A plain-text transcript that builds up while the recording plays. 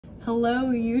Hello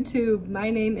YouTube,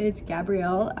 my name is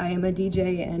Gabrielle. I am a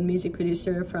DJ and music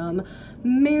producer from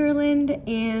Maryland,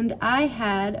 and I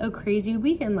had a crazy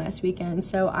weekend last weekend,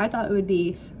 so I thought it would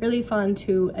be really fun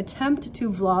to attempt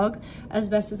to vlog as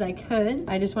best as I could.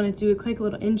 I just wanted to do a quick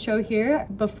little intro here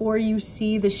before you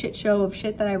see the shit show of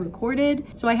shit that I recorded.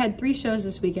 So I had 3 shows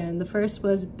this weekend. The first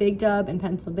was Big Dub in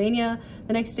Pennsylvania.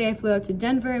 The next day I flew out to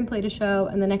Denver and played a show,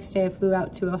 and the next day I flew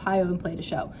out to Ohio and played a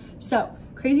show. So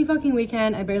crazy fucking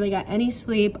weekend. I barely got any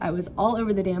sleep. I was all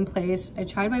over the damn place. I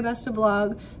tried my best to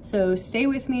vlog, so stay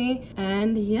with me.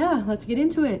 And yeah, let's get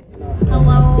into it.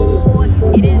 Hello,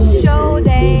 it is show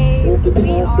day.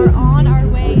 We are on our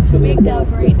way to Big Dub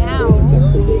right now.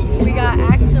 We got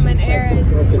Axum and Aaron.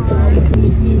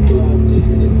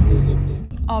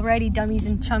 Alrighty, dummies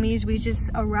and chummies, we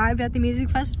just arrived at the music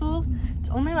festival. It's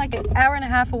only like an hour and a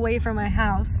half away from my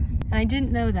house, and I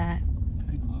didn't know that.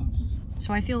 Pretty close.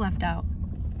 So I feel left out.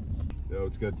 No,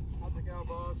 it's good. How's it going,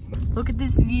 boss? Look at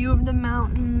this view of the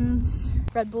mountains.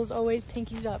 Red Bull's always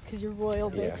pinkies up because you're royal,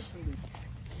 bitch. Yeah.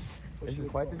 This is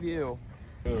quite the view.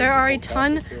 There are a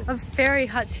ton of fairy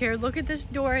huts here. Look at this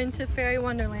door into Fairy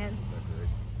Wonderland.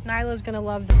 Nyla's gonna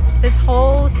love this. This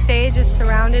whole stage is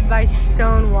surrounded by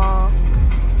stone wall.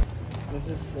 This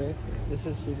is sick. This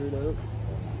is super dope.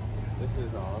 This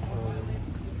is awesome.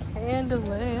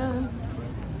 Candyland.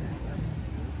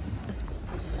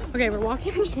 Okay, we're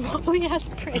walking this wobbly ass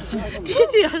bridge to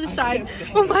the other side.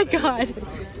 Oh my god.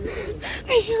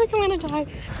 I feel like I'm gonna die.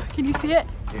 Can you see it?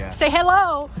 Yeah. Say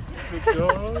hello.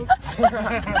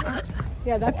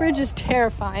 Yeah, that bridge is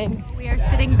terrifying. We are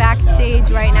sitting backstage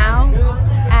right now.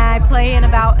 I play in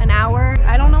about an hour.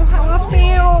 I don't know how I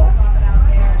feel.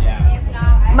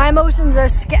 My emotions are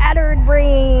scattered,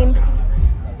 brain.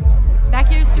 Back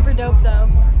here is super dope though.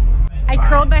 I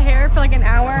curled my hair for like an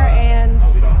hour and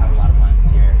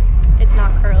it's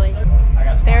not curly.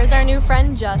 There's our new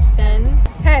friend, Justin.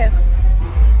 Hey,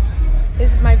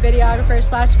 this is my videographer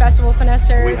slash festival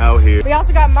finesser. We out here. We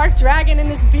also got Mark Dragon in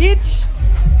this beach.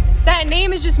 That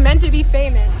name is just meant to be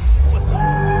famous.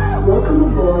 Welcome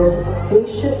aboard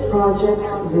Spaceship Project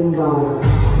Zingara.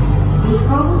 You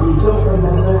probably don't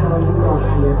remember how you got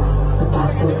here, but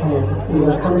that's okay. You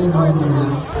are coming home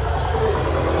now.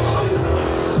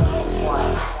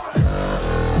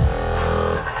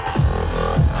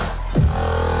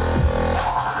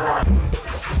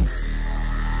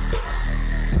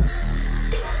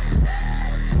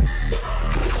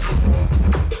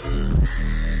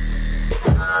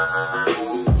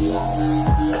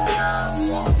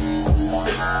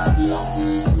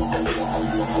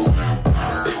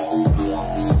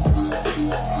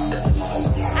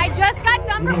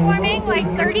 Performing like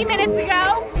 30 minutes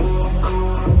ago.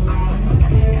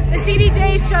 The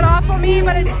CDJ shut off on me,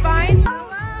 but it's fine.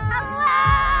 Hello!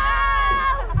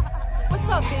 What's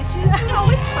up, bitches? You know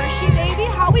it's Hershey, baby.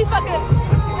 How we fucking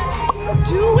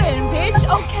doing, bitch?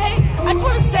 Okay. I just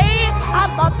wanna say I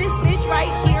love this bitch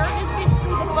right here. This bitch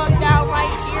threw the fuck down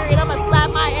right here, and I'ma slap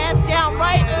my ass down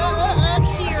right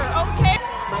here, okay?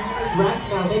 My name is Rack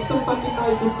now. Make some fucking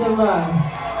noise for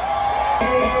Simba.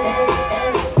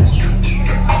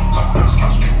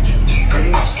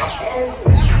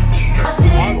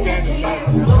 Addicted to you,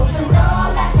 don't you know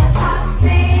that you're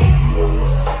toxic?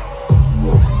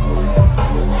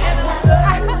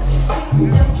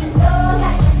 Don't you know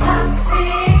that you're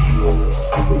toxic?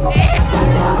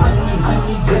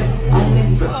 Honey drip, honey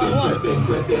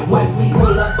drippin'. Watch me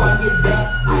pull up on your back.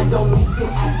 I don't need to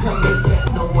ask permission.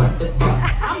 No one to talk.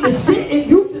 I'm the shit and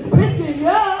you just pissing,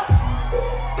 yeah.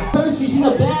 Hershey, she's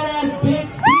a badass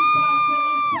bitch.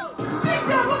 Big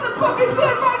Dub, what the fuck is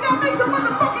good right now? Make some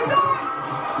motherfucking noise.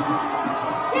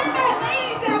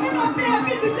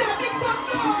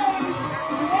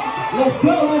 Let's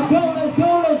go, let's go, let's go,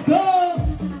 let's go.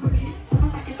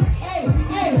 Hey,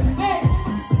 hey, hey.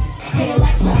 Hey,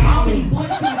 Alexa, how many boys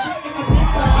can I put in my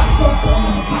Tesla? I'm going to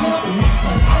come up the next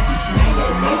bus. I'll teach you now,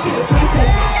 you'll make it a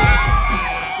princess.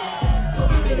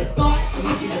 Don't give it a thought, I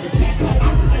want you to have the check cut.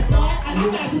 Just as I thought, I knew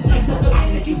that was next up. The way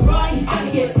that you brought, he's trying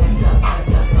to get sexed up,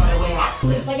 so the way I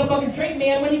live like a fucking straight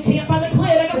man when he can't find the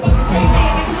clit. Like a fucking straight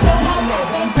man, I can show how I live.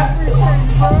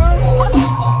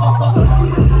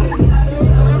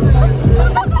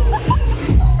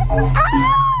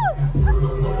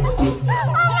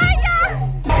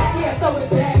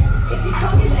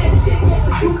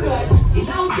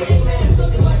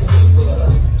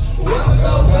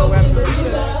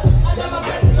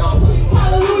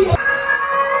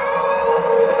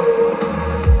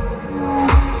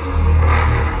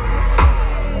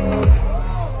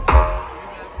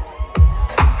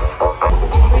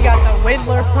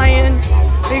 Whittler playing.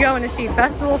 We going to see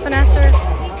Festival Finesser.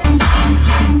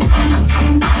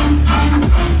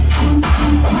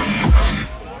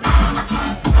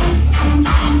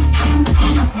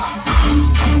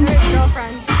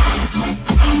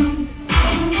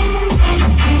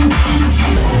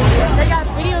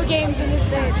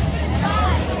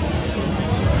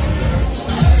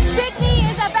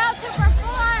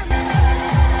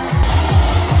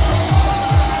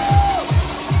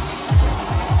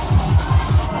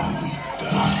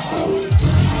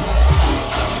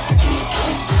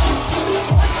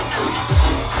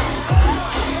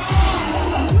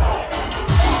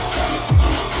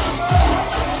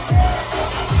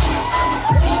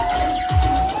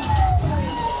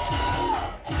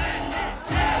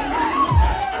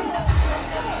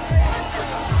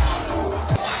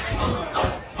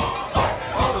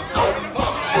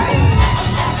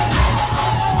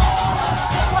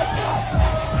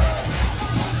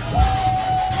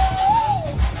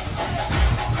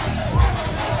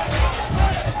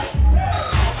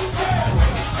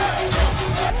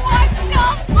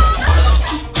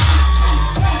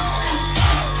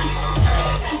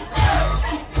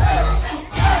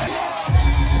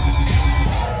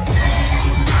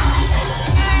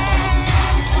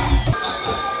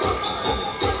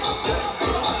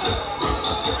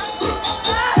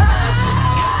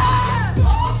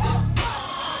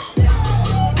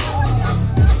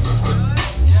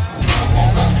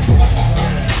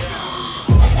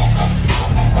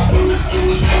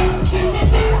 It's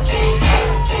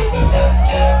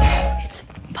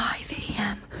 5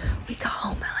 a.m. We got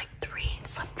home at like 3 and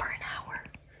slept for an hour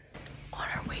on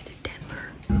our way to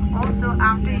Denver. Also,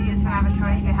 after you have a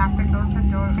choice, you have to close the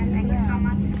door. Thank you so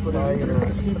much.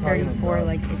 C34,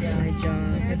 like it's my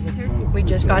job. We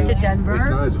just got to Denver. It's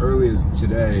not as early as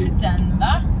today.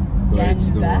 Denver. But it's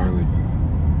still early.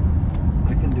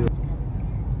 I can do it.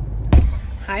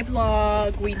 Hi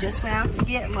vlog. We just went out to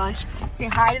get lunch. Say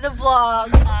hi to the vlog.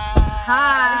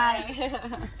 Hi.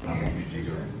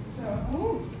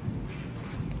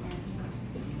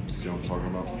 See what I'm talking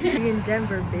about? We in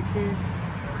Denver, bitches.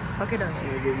 Fuck it up.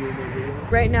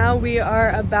 Right now we are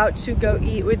about to go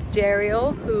eat with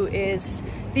Daryl, who is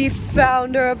the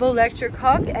founder of Electric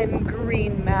Hawk and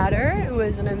Green Matter, who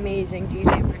is an amazing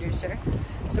DJ and producer.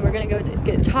 So we're gonna go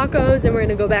get tacos, and we're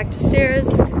gonna go back to Sarah's,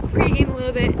 pregame a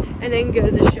little bit, and then go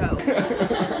to the show.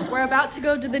 We're about to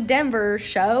go to the Denver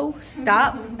show.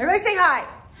 Stop. Everybody say hi.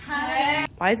 Hi.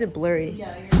 Why is it blurry?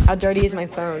 How dirty is my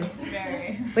phone?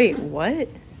 Very. Wait, what?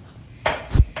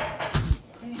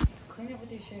 Clean up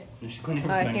with your shit. Just clean it.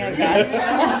 Oh, I think I got it.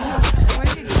 What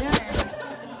are you doing?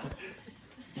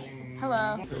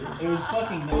 Hello. It was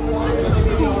fucking.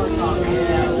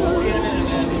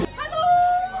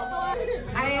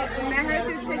 I met her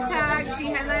through TikTok. She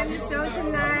headlined the show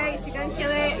tonight. She's gonna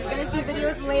kill it. Gonna see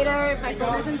videos later if my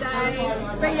phone doesn't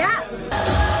die. But yeah.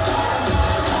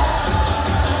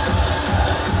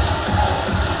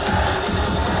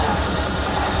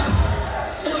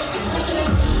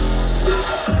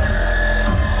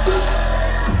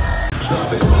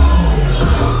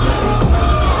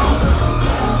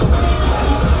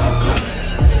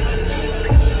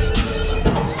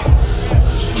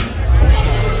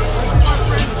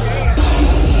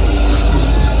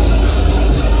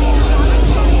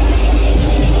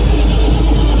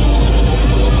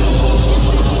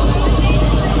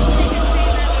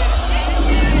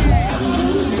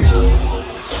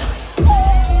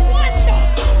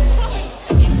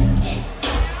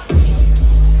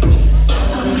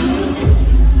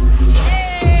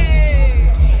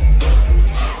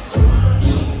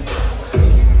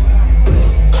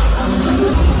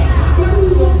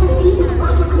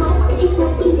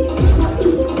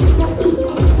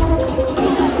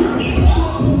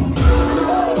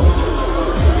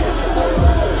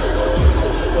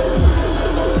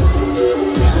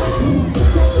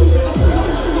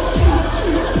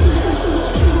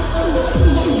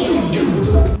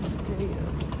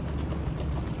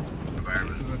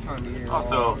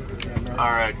 Also,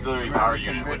 our auxiliary power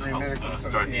unit, which helps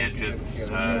start the engines,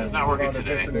 is not working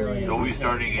today. So we'll be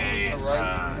starting a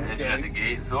engine at the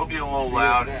gate. So it'll be a little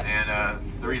loud, and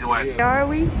the reason why it's... Where are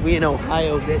we? We in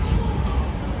Ohio, bitch.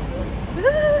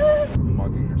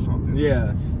 Mugging or something.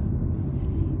 Yeah.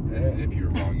 If you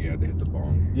were wrong, you had to hit the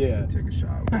bong. Yeah. Take a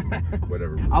shot.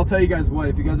 Whatever. I'll tell you guys what,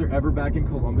 if you guys are ever back in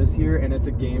Columbus here and it's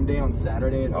a game day on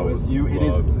Saturday at OSU, it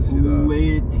is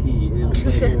litty. It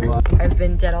is litty. I've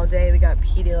been dead all day. We got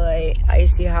Pedialyte,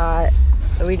 icy hot.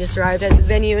 We just arrived at the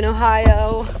venue in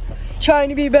Ohio. Trying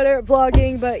to be better at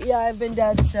vlogging, but yeah, I've been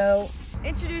dead, so.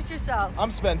 Introduce yourself.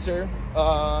 I'm Spencer.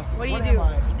 What do you do?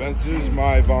 Spencer's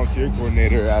my volunteer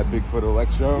coordinator at Bigfoot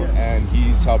Electro, and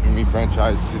he's helping me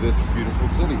franchise to this beautiful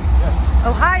city. Yeah.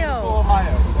 Ohio.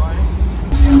 Ohio.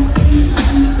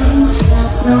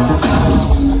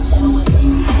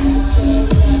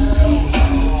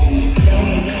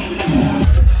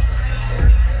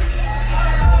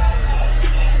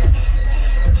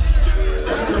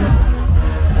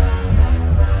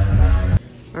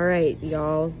 All right,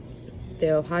 y'all.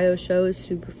 The Ohio show is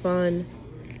super fun.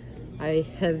 I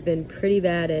have been pretty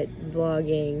bad at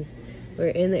vlogging. We're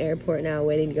in the airport now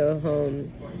waiting to go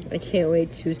home. I can't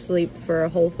wait to sleep for a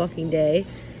whole fucking day.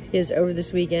 It's over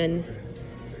this weekend.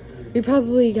 We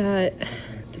probably got,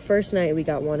 the first night we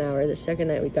got 1 hour, the second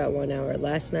night we got 1 hour.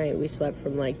 Last night we slept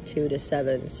from like 2 to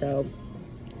 7, so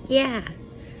yeah.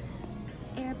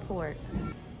 Airport.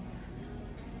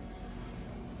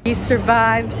 We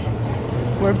survived.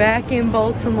 We're back in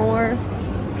Baltimore.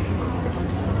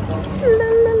 La,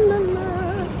 la, la,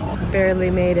 la.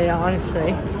 Barely made it,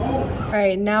 honestly. All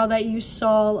right, now that you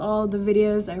saw all the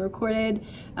videos I recorded,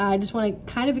 I just want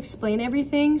to kind of explain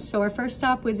everything. So our first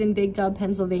stop was in Big Dub,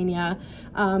 Pennsylvania.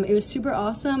 It was super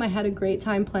awesome. I had a great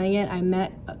time playing it. I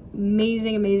met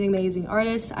amazing, amazing, amazing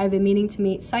artists. I've been meaning to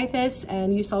meet Scythus,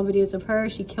 and you saw videos of her.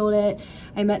 She killed it.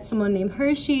 I met someone named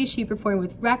Hershey. She performed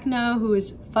with Rekno, who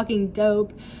is fucking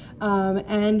dope.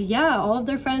 And yeah, all of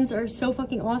their friends are so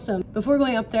fucking awesome. Before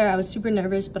going up there, I was super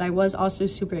nervous, but I was also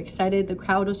super excited. The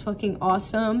crowd was fucking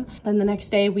awesome. Then the next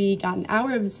day, we got an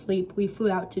hour of sleep. We flew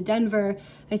out to Denver.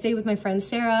 I stayed with my friend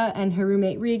Sarah and her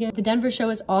roommate Regan. The Denver show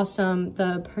was awesome.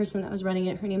 The person that was running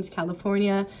it, her name's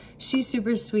California. She's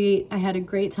super sweet. I had a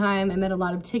great time. I met a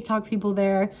lot of TikTok people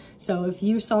there. So if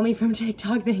you saw me from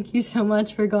TikTok, thank you so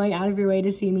much for going out of your way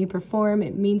to see me perform.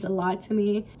 It means a lot to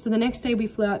me. So the next day we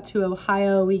flew out to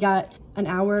Ohio. We got an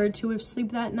hour or two of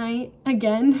sleep that night.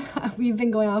 Again, we've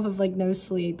been going off of like no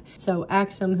sleep. So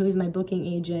Axum, who's my booking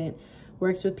agent,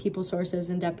 works with People Sources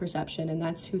and Depth Perception, and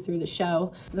that's who threw the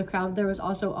show. The crowd there was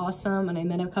also awesome, and I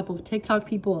met a couple of TikTok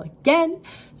people again.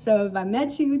 So if I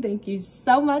met you, thank you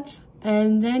so much.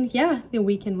 And then yeah, the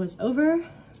weekend was over.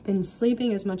 Been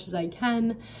sleeping as much as I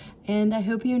can, and I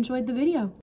hope you enjoyed the video.